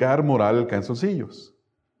 predicar moral en calzoncillos.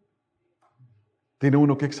 Tiene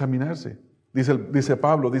uno que examinarse. Dice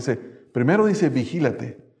Pablo, primero dice,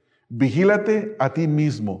 vigílate. Vigílate a ti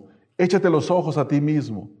mismo. Échate los ojos a ti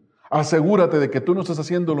mismo. Asegúrate de que tú no estás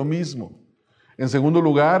haciendo lo mismo. En segundo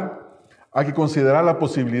lugar, hay que considerar la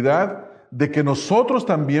posibilidad de que nosotros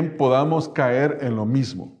también podamos caer en lo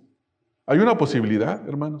mismo. ¿Hay una posibilidad,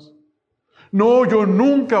 hermanos? No, yo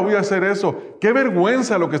nunca voy a hacer eso. Qué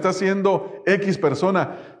vergüenza lo que está haciendo X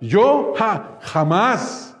persona. Yo,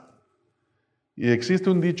 jamás. Y existe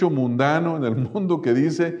un dicho mundano en el mundo que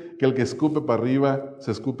dice que el que escupe para arriba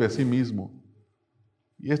se escupe a sí mismo.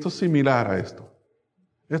 Y esto es similar a esto.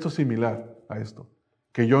 Esto es similar a esto.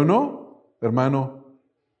 Que yo no, hermano.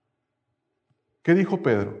 ¿Qué dijo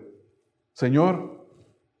Pedro? Señor,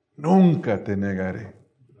 nunca te negaré.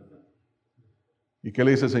 ¿Y qué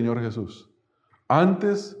le dice el Señor Jesús?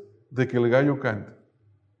 Antes de que el gallo cante,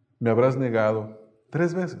 me habrás negado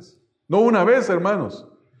 3 veces. No una vez, hermanos.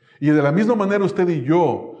 Y de la misma manera usted y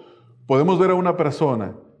yo podemos ver a una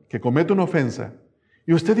persona que comete una ofensa.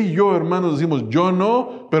 Y usted y yo, hermanos, decimos, yo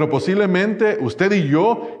no, pero posiblemente usted y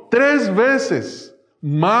yo 3 veces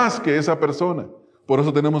más que esa persona. Por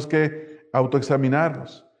eso tenemos que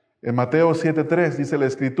autoexaminarnos. En Mateo 7:3 dice la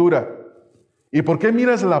Escritura, ¿y por qué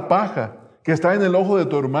miras la paja que está en el ojo de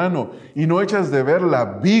tu hermano y no echas de ver la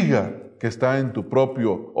viga que está en tu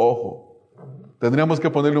propio ojo? Tendríamos que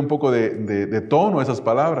ponerle un poco de tono a esas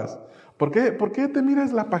palabras. ¿Por qué te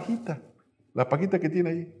miras la pajita? La pajita que tiene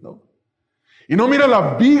ahí, ¿no? Y no mira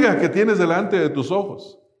la viga que tienes delante de tus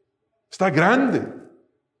ojos. Está grande.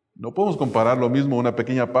 No podemos comparar lo mismo una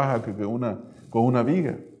pequeña paja con una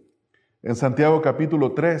viga. En Santiago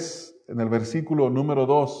capítulo 3, en el versículo número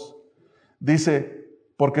 2, dice,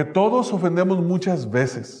 Porque todos ofendemos muchas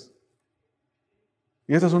veces.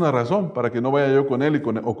 Y esa es una razón para que no vaya yo con él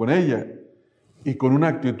o con ella y con una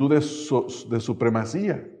actitud de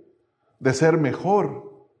supremacía, de ser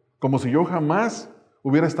mejor, como si yo jamás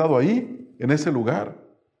hubiera estado ahí, en ese lugar.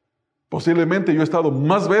 Posiblemente yo he estado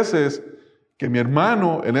más veces que mi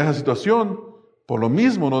hermano en esa situación. Por lo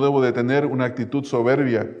mismo no debo de tener una actitud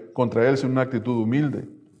soberbia contra él, sino una actitud humilde.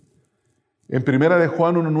 En 1 de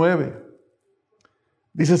Juan 1:9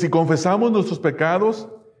 dice, si confesamos nuestros pecados,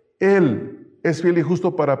 Él es fiel y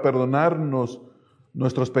justo para perdonarnos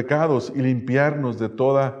nuestros pecados y limpiarnos de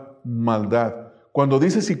toda maldad. Cuando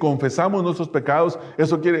dice si confesamos nuestros pecados,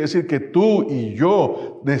 eso quiere decir que tú y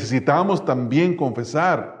yo necesitamos también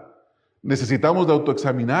confesar. Necesitamos de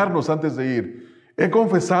autoexaminarnos antes de ir. ¿He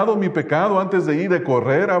confesado mi pecado antes de ir, de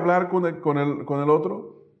correr a hablar con el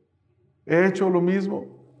otro? ¿He hecho lo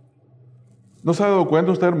mismo? ¿No se ha dado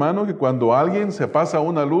cuenta usted, hermano, que cuando alguien se pasa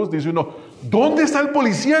una luz, dice uno, ¿dónde está el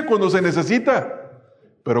policía cuando se necesita?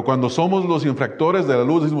 Pero cuando somos los infractores de la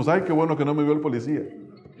luz, decimos, ay, qué bueno que no me vio el policía.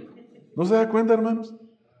 ¿No se da cuenta, hermanos?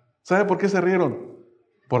 ¿Sabe por qué se rieron?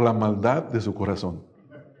 Por la maldad de su corazón.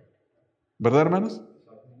 ¿Verdad, hermanos?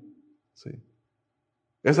 Sí.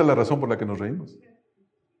 Esa es la razón por la que nos reímos.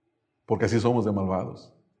 Porque así somos de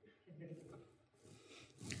malvados.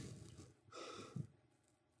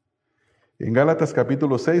 En Gálatas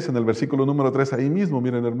capítulo 6, en el versículo número 3, ahí mismo,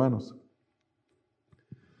 miren hermanos.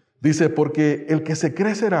 Dice, porque el que se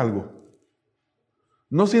cree ser algo,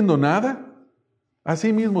 no siendo nada, a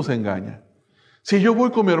sí mismo se engaña. Si yo voy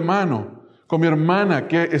con mi hermano, con mi hermana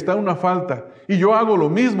que está en una falta, y yo hago lo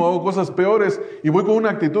mismo, hago cosas peores, y voy con una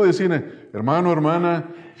actitud de decirle, hermano,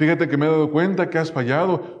 hermana, fíjate que me he dado cuenta que has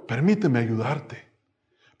fallado, permíteme ayudarte.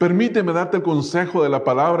 Permíteme darte el consejo de la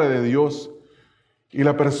palabra de Dios. Y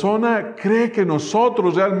la persona cree que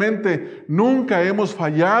nosotros realmente nunca hemos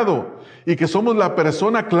fallado y que somos la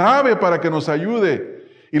persona clave para que nos ayude.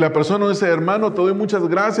 Y la persona dice, hermano, te doy muchas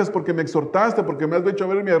gracias porque me exhortaste, porque me has hecho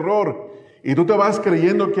ver mi error. Y tú te vas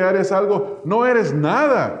creyendo que eres algo. No eres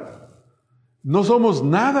nada. No somos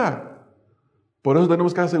nada. Por eso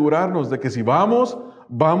tenemos que asegurarnos de que si vamos,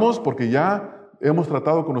 vamos porque ya hemos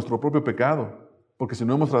tratado con nuestro propio pecado. Porque si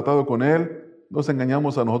no hemos tratado con él, nos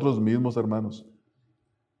engañamos a nosotros mismos, hermanos.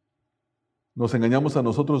 Nos engañamos a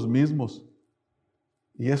nosotros mismos.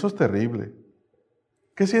 Y eso es terrible.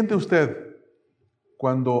 ¿Qué siente usted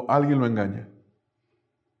cuando alguien lo engaña?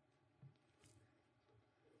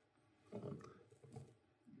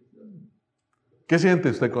 ¿Qué siente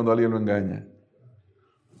usted cuando alguien lo engaña?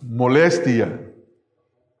 Molestia.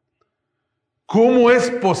 ¿Cómo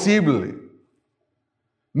es posible?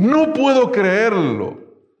 No puedo creerlo.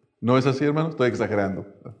 ¿No es así, hermano? Estoy exagerando.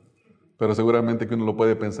 Pero seguramente que uno lo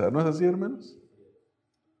puede pensar. ¿No es así, hermanos?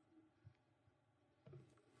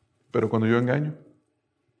 Pero cuando yo engaño,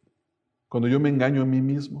 cuando yo me engaño a mí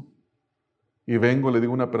mismo y vengo, le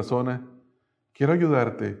digo a una persona, quiero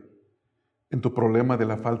ayudarte en tu problema de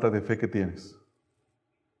la falta de fe que tienes.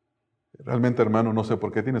 Realmente, hermano, no sé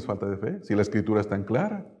por qué tienes falta de fe, si la Escritura es tan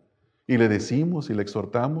clara. Y le decimos y le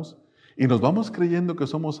exhortamos y nos vamos creyendo que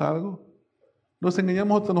somos algo. Nos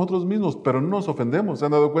engañamos a nosotros mismos, pero no nos ofendemos. ¿Se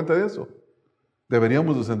han dado cuenta de eso?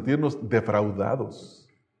 Deberíamos de sentirnos defraudados.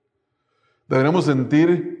 Deberíamos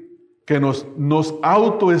sentir que nos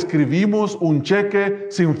autoescribimos un cheque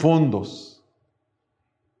sin fondos.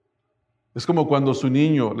 Es como cuando su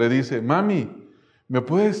niño le dice, mami, ¿me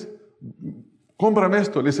puedes? Cómprame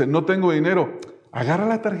esto. Le dice, no tengo dinero. Agarra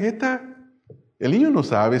la tarjeta. El niño no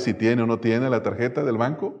sabe si tiene o no tiene la tarjeta del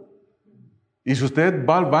banco. Y si usted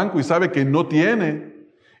va al banco y sabe que no tiene,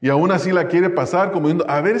 y aún así la quiere pasar como diciendo,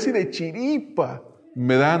 a ver si de chiripa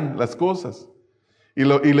me dan las cosas. Y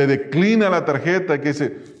le declina la tarjeta que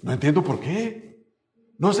dice, no entiendo por qué.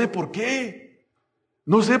 No sé por qué.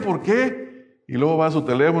 No sé por qué. Y luego va a su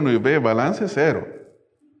teléfono y ve balance cero.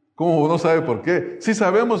 ¿Cómo no sabe por qué? Sí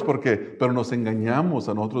sabemos por qué, pero nos engañamos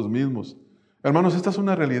a nosotros mismos. Hermanos, esta es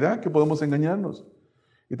una realidad que podemos engañarnos.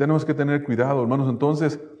 Y tenemos que tener cuidado, hermanos.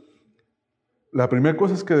 Entonces, la primera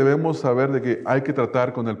cosa es que debemos saber de que hay que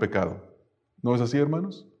tratar con el pecado. ¿No es así,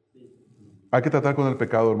 hermanos? Hay que tratar con el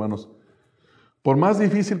pecado, hermanos. Por más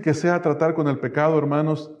difícil que sea tratar con el pecado,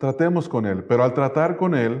 hermanos, tratemos con él. Pero al tratar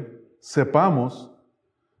con él, sepamos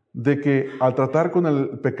de que al tratar con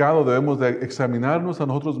el pecado debemos de examinarnos a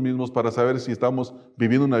nosotros mismos para saber si estamos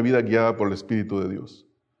viviendo una vida guiada por el Espíritu de Dios.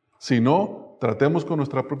 Si no, tratemos con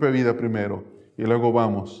nuestra propia vida primero y luego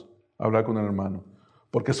vamos a hablar con el hermano.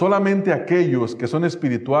 Porque solamente aquellos que son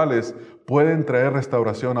espirituales pueden traer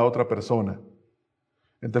restauración a otra persona.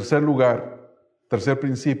 En tercer lugar, tercer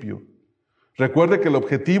principio, recuerde que el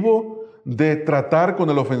objetivo de tratar con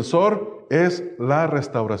el ofensor es la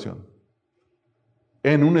restauración,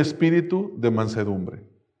 en un espíritu de mansedumbre.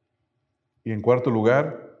 Y en cuarto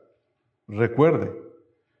lugar, recuerde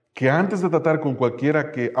que antes de tratar con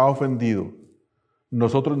cualquiera que ha ofendido,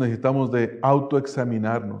 nosotros necesitamos de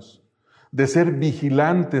autoexaminarnos, de ser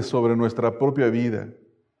vigilantes sobre nuestra propia vida.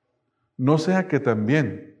 No sea que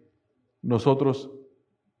también nosotros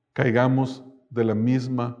caigamos de la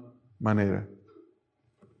misma manera.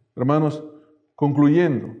 Hermanos,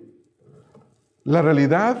 concluyendo, la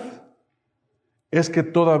realidad es que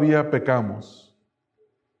todavía pecamos.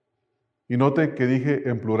 Y note que dije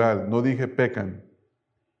en plural, no dije pecan.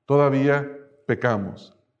 Todavía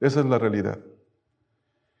pecamos. Esa es la realidad.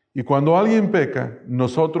 Y cuando alguien peca,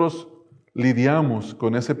 nosotros lidiamos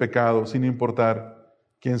con ese pecado sin importar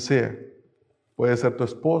quién sea. Puede ser tu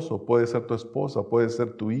esposo, puede ser tu esposa, puede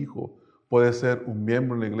ser tu hijo, puede ser un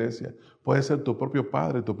miembro en la iglesia, puede ser tu propio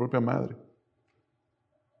padre, tu propia madre.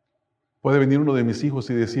 Puede venir uno de mis hijos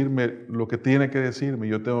y decirme lo que tiene que decirme,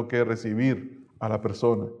 yo tengo que recibir a la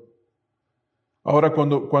persona. Ahora,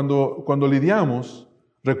 cuando lidiamos,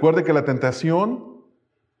 recuerde que la tentación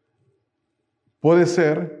puede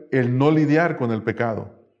ser el no lidiar con el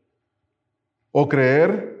pecado o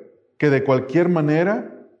creer que de cualquier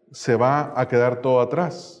manera se va a quedar todo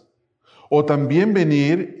atrás. O también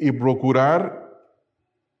venir y procurar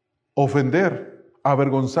ofender,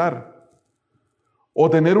 avergonzar, o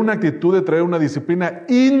tener una actitud de traer una disciplina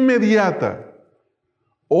inmediata.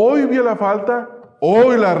 Hoy vi la falta,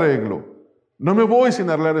 hoy la arreglo. No me voy sin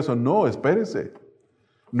arreglar eso. No, espérese.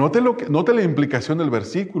 Note la implicación del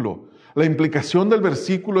versículo. La implicación del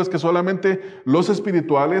versículo es que solamente los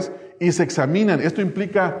espirituales y se examinan. Esto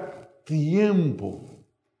implica tiempo.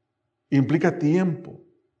 Implica tiempo.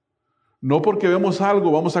 No porque vemos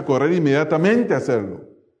algo vamos a correr inmediatamente a hacerlo.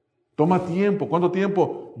 Toma tiempo. ¿Cuánto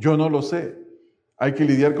tiempo? Yo no lo sé. Hay que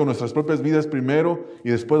lidiar con nuestras propias vidas primero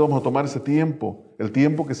y después vamos a tomar ese tiempo, el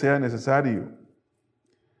tiempo que sea necesario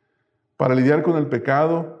para lidiar con el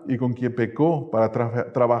pecado y con quien pecó, para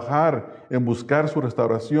trabajar en buscar su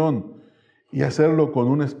restauración y hacerlo con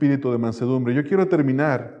un espíritu de mansedumbre. Yo quiero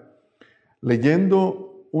terminar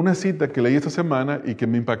leyendo una cita que leí esta semana y que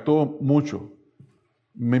me impactó mucho.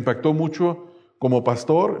 Me impactó mucho como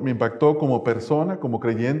pastor, me impactó como persona, como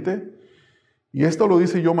creyente. Y esto lo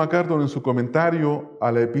dice John MacArthur en su comentario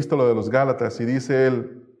a la epístola de los Gálatas, y dice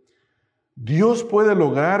él: Dios puede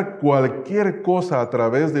lograr cualquier cosa a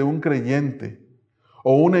través de un creyente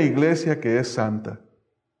o una iglesia que es santa,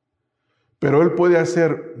 pero Él puede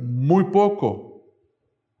hacer muy poco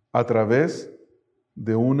a través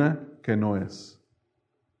de una que no es.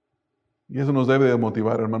 Y eso nos debe de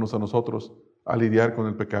motivar, hermanos, a nosotros a lidiar con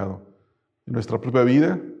el pecado en nuestra propia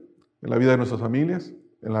vida, en la vida de nuestras familias,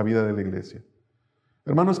 en la vida de la iglesia.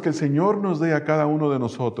 Hermanos, que el Señor nos dé a cada uno de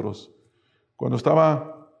nosotros. Cuando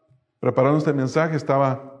estaba preparando este mensaje,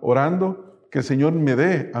 estaba orando, que el Señor me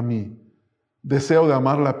dé a mí deseo de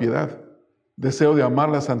amar la piedad, deseo de amar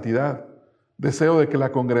la santidad, deseo de que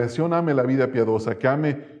la congregación ame la vida piadosa, que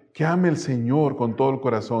ame el Señor con todo el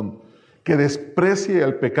corazón, que desprecie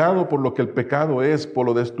el pecado por lo que el pecado es, por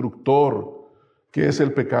lo destructor que es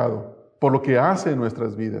el pecado, por lo que hace en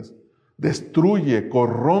nuestras vidas. Destruye,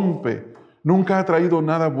 corrompe. Nunca ha traído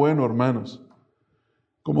nada bueno, hermanos.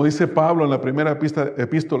 Como dice Pablo en la primera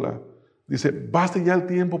epístola, dice, basta ya el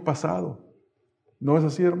tiempo pasado. ¿No es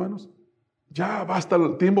así, hermanos? Ya basta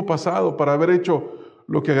el tiempo pasado para haber hecho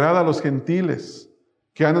lo que agrada a los gentiles,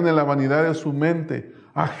 que andan en la vanidad de su mente,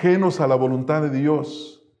 ajenos a la voluntad de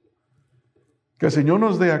Dios. Que el Señor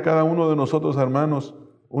nos dé a cada uno de nosotros, hermanos,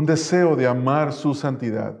 un deseo de amar su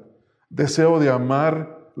santidad, deseo de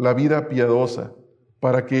amar la vida piadosa,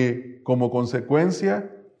 para que como consecuencia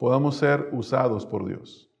podamos ser usados por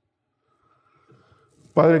Dios.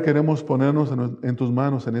 Padre, queremos ponernos en tus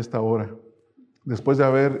manos en esta hora, después de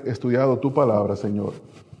haber estudiado tu palabra, Señor.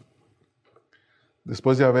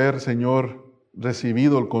 Después de haber, Señor,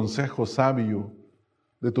 recibido el consejo sabio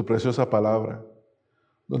de tu preciosa palabra,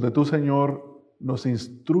 donde tú, Señor, nos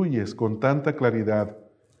instruyes con tanta claridad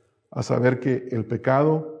a saber que el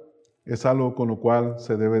pecado es algo con lo cual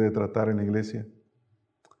se debe de tratar en la iglesia.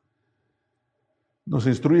 Nos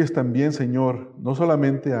instruyes también, Señor, no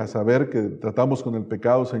solamente a saber que tratamos con el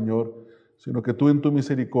pecado, Señor, sino que tú en tu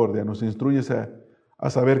misericordia nos instruyes a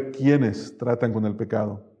saber quiénes tratan con el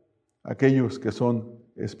pecado, aquellos que son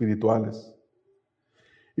espirituales.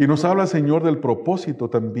 Y nos habla, Señor, del propósito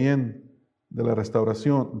también de la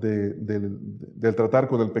restauración, del tratar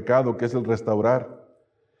con el pecado, que es el restaurar,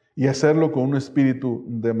 y hacerlo con un espíritu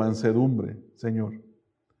de mansedumbre, Señor.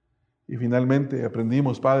 Y finalmente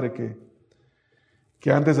aprendimos, Padre, que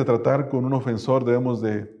que antes de tratar con un ofensor debemos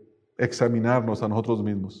de examinarnos a nosotros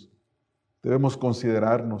mismos. Debemos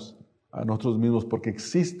considerarnos a nosotros mismos porque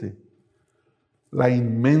existe la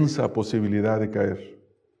inmensa posibilidad de caer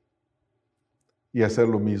y hacer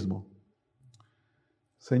lo mismo.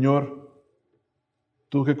 Señor,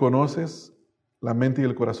 tú que conoces la mente y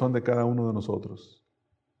el corazón de cada uno de nosotros,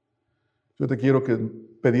 yo te quiero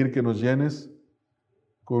pedir que nos llenes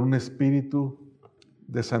con un espíritu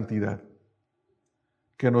de santidad,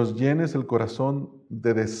 que nos llenes el corazón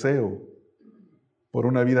de deseo por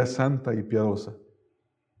una vida santa y piadosa,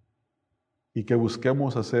 y que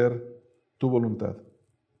busquemos hacer tu voluntad.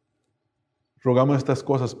 Rogamos estas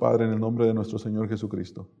cosas, Padre, en el nombre de nuestro Señor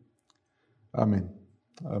Jesucristo. Amén.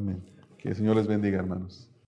 Amén. Que el Señor les bendiga, hermanos.